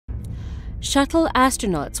Shuttle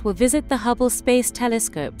astronauts will visit the Hubble Space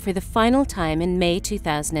Telescope for the final time in May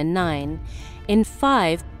 2009. In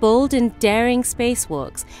 5 bold and daring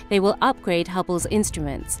spacewalks, they will upgrade Hubble's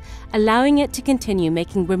instruments, allowing it to continue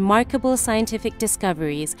making remarkable scientific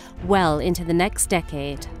discoveries well into the next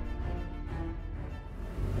decade.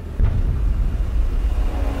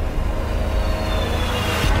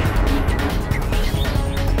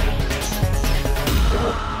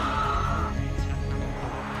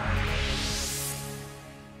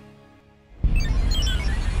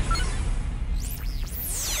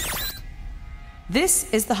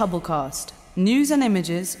 This is the Hubblecast, news and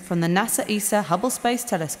images from the NASA ESA Hubble Space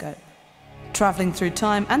Telescope. Travelling through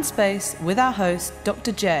time and space with our host,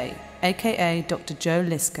 Dr. J, aka Dr. Joe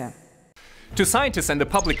Liske. To scientists and the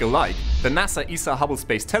public alike, the NASA ESA Hubble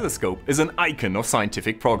Space Telescope is an icon of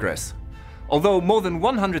scientific progress. Although more than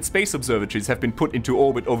 100 space observatories have been put into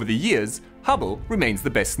orbit over the years, Hubble remains the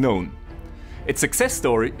best known. Its success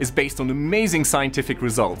story is based on amazing scientific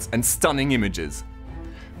results and stunning images.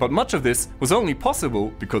 But much of this was only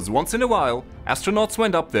possible because once in a while, astronauts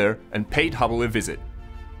went up there and paid Hubble a visit.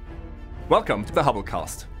 Welcome to the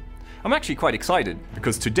Hubblecast. I'm actually quite excited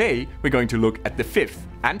because today we're going to look at the 5th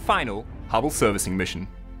and final Hubble servicing mission.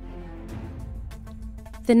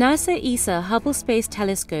 The NASA ESA Hubble Space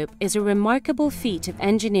Telescope is a remarkable feat of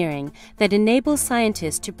engineering that enables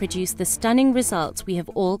scientists to produce the stunning results we have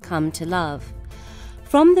all come to love.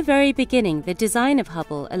 From the very beginning, the design of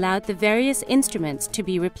Hubble allowed the various instruments to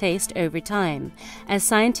be replaced over time, as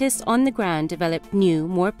scientists on the ground developed new,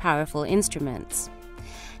 more powerful instruments.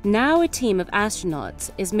 Now a team of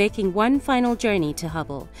astronauts is making one final journey to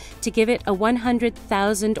Hubble to give it a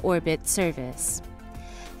 100,000 orbit service.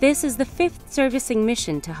 This is the 5th servicing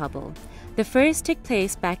mission to Hubble. The first took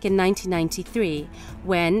place back in 1993,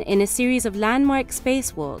 when, in a series of landmark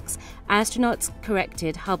spacewalks, astronauts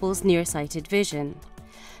corrected Hubble's nearsighted vision.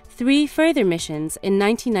 3 further missions in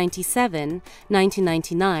 1997,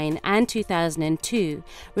 1999, and 2002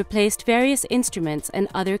 replaced various instruments and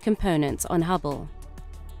other components on Hubble.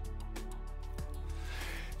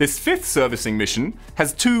 This 5th servicing mission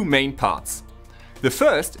has 2 main parts. The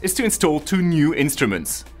first is to install 2 new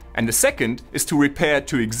instruments, and the second is to repair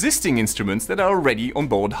 2 existing instruments that are already on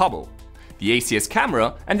board Hubble, the ACS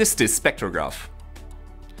camera and the STIS spectrograph.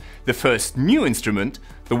 The first new instrument,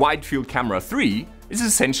 the Wide Field Camera 3, is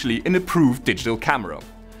essentially an approved digital camera,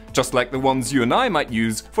 just like the ones you and I might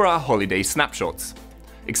use for our holiday snapshots.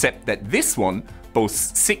 Except that this one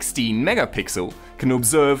boasts 16 megapixel, can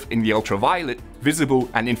observe in the ultraviolet, visible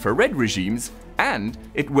and infrared regimes, and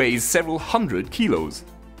it weighs several hundred kilos.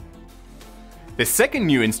 The second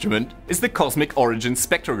new instrument is the Cosmic Origin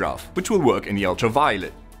spectrograph, which will work in the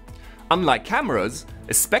ultraviolet. Unlike cameras,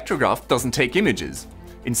 a spectrograph doesn't take images.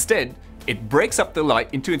 Instead, it breaks up the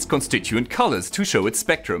light into its constituent colors to show its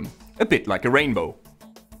spectrum, a bit like a rainbow.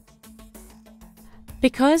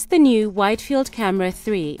 Because the new Wide Field Camera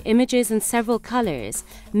 3 images in several colors,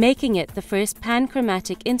 making it the first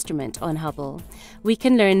panchromatic instrument on Hubble, we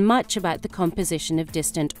can learn much about the composition of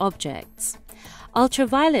distant objects.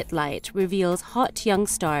 Ultraviolet light reveals hot young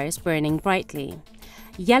stars burning brightly.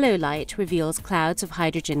 Yellow light reveals clouds of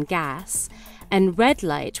hydrogen gas, and red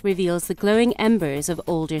light reveals the glowing embers of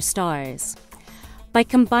older stars. By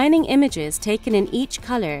combining images taken in each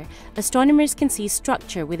color, astronomers can see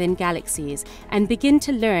structure within galaxies and begin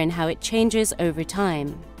to learn how it changes over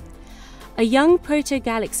time. A young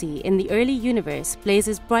proto-galaxy in the early universe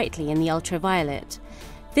blazes brightly in the ultraviolet.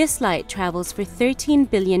 This light travels for 13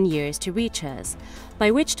 billion years to reach us,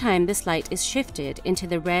 by which time this light is shifted into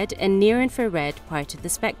the red and near-infrared part of the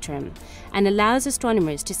spectrum, and allows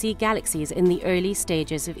astronomers to see galaxies in the early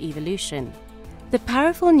stages of evolution. The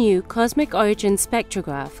powerful new Cosmic Origin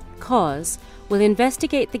spectrograph, COS, will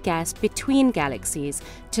investigate the gas between galaxies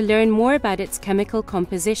to learn more about its chemical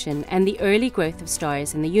composition and the early growth of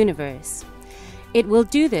stars in the universe. It will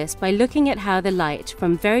do this by looking at how the light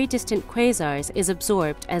from very distant quasars is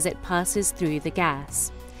absorbed as it passes through the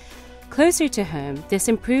gas. Closer to home, this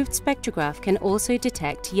improved spectrograph can also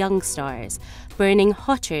detect young stars, burning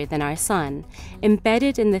hotter than our Sun,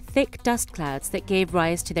 embedded in the thick dust clouds that gave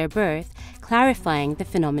rise to their birth, clarifying the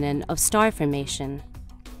phenomenon of star formation.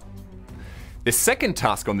 The second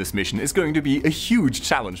task on this mission is going to be a huge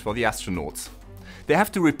challenge for the astronauts. They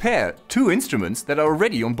have to repair 2 instruments that are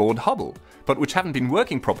already on board Hubble, but which haven't been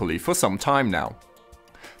working properly for some time now.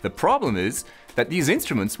 The problem is that these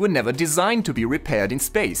instruments were never designed to be repaired in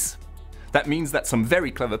space. That means that some very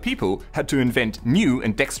clever people had to invent new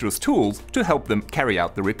and dexterous tools to help them carry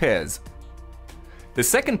out the repairs. The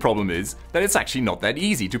second problem is that it's actually not that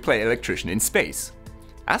easy to play electrician in space.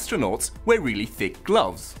 Astronauts wear really thick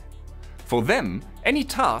gloves. For them, any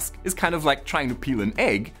task is kind of like trying to peel an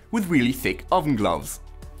egg with really thick oven gloves.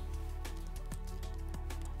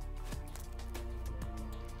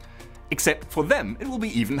 Except for them, it will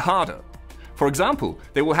be even harder. For example,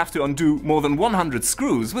 they will have to undo more than 100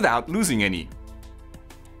 screws without losing any.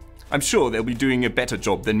 I'm sure they'll be doing a better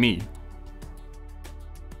job than me.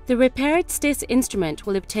 The repaired STIS instrument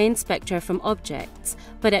will obtain spectra from objects,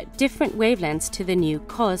 but at different wavelengths to the new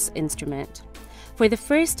COS instrument. For the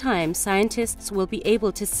first time, scientists will be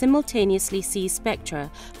able to simultaneously see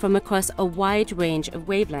spectra from across a wide range of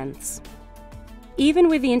wavelengths. Even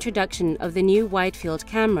with the introduction of the new wide-field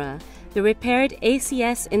camera, the repaired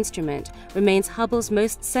ACS instrument remains Hubble's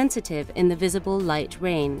most sensitive in the visible light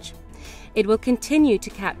range. It will continue to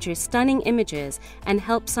capture stunning images and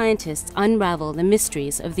help scientists unravel the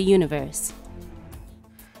mysteries of the universe.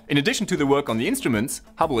 In addition to the work on the instruments,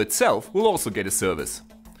 Hubble itself will also get a service.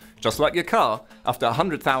 Just like your car, after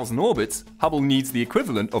 100,000 orbits, Hubble needs the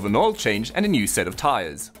equivalent of an oil change and a new set of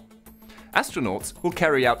tires. Astronauts will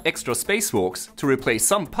carry out extra spacewalks to replace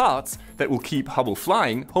some parts that will keep Hubble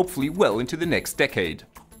flying, hopefully well into the next decade.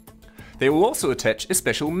 They will also attach a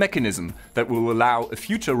special mechanism that will allow a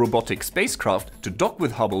future robotic spacecraft to dock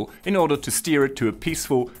with Hubble in order to steer it to a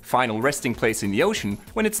peaceful, final resting place in the ocean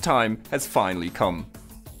when its time has finally come.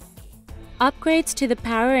 Upgrades to the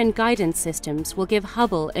power and guidance systems will give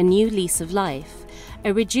Hubble a new lease of life.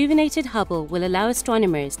 A rejuvenated Hubble will allow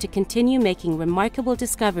astronomers to continue making remarkable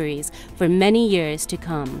discoveries for many years to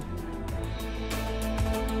come.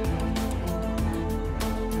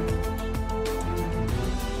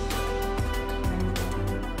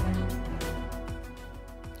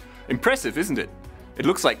 Impressive, isn't it? It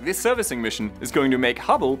looks like this servicing mission is going to make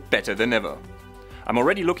Hubble better than ever. I'm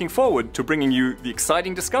already looking forward to bringing you the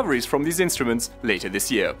exciting discoveries from these instruments later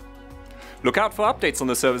this year. Look out for updates on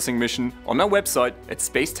the servicing mission on our website at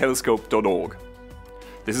spacetoLescope.org.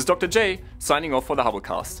 This is Dr. J signing off for the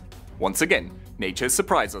Hubblecast. Once again, nature has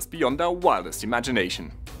surprised us beyond our wildest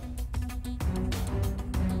imagination.